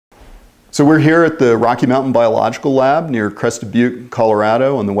So we're here at the Rocky Mountain Biological Lab near Crested Butte,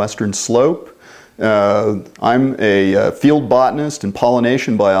 Colorado on the western slope. I'm a field botanist and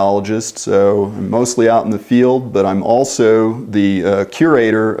pollination biologist, so I'm mostly out in the field, but I'm also the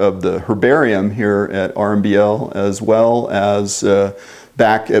curator of the herbarium here at RMBL, as well as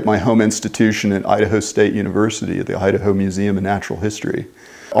back at my home institution at Idaho State University at the Idaho Museum of Natural History.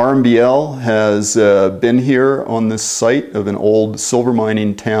 RMBL has been here on this site of an old silver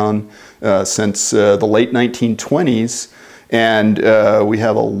mining town since the late 1920s, and we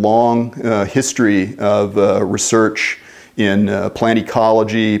have a long history of research in plant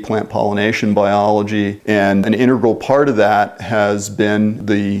ecology, plant pollination biology, and an integral part of that has been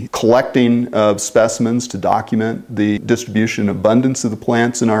the collecting of specimens to document the distribution and abundance of the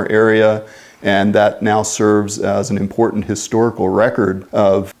plants in our area, and that now serves as an important historical record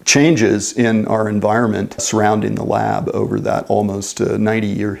of changes in our environment surrounding the lab over that almost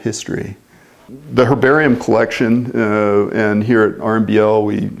 90-year history. The herbarium collection, and here at RMBL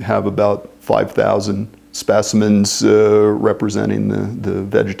we have about 5,000 specimens representing the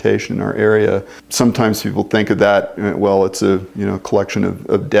vegetation in our area. Sometimes people think of that, well, it's a collection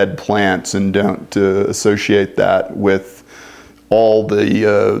of dead plants, and don't associate that with all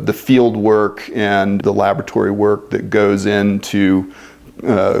the field work and the laboratory work that goes into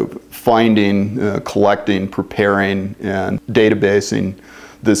finding, collecting, preparing, and databasing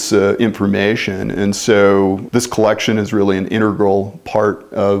this information. And so this collection is really an integral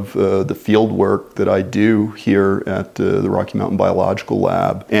part of the field work that I do here at the Rocky Mountain Biological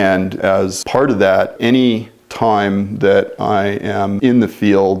Lab. And as part of that, any time that I am in the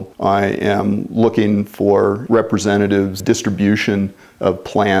field, I am looking for representatives, distribution of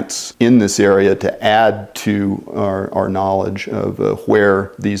plants in this area to add to our knowledge of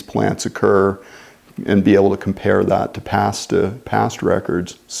where these plants occur, and be able to compare that to past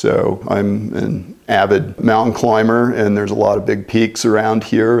records. So I'm an avid mountain climber, and there's a lot of big peaks around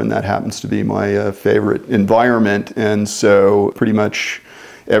here, and that happens to be my favorite environment. And so pretty much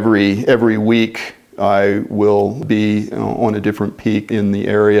every week I will be on a different peak in the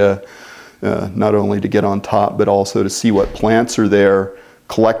area, not only to get on top, but also to see what plants are there,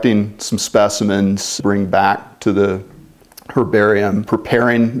 collecting some specimens, bring back to the herbarium,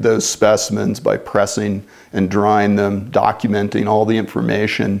 preparing those specimens by pressing and drying them, documenting all the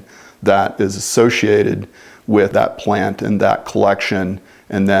information that is associated with that plant and that collection,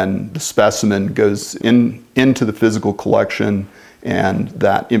 and then the specimen goes into the physical collection, and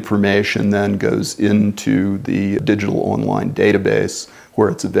that information then goes into the digital online database where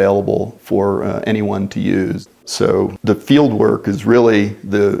it's available for anyone to use. So the field work is really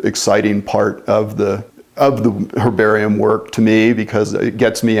the exciting part of the herbarium work to me, because it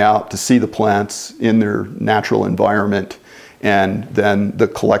gets me out to see the plants in their natural environment, and then the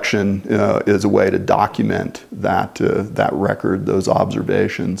collection is a way to document that record, those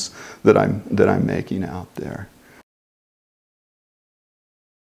observations that I'm making out there.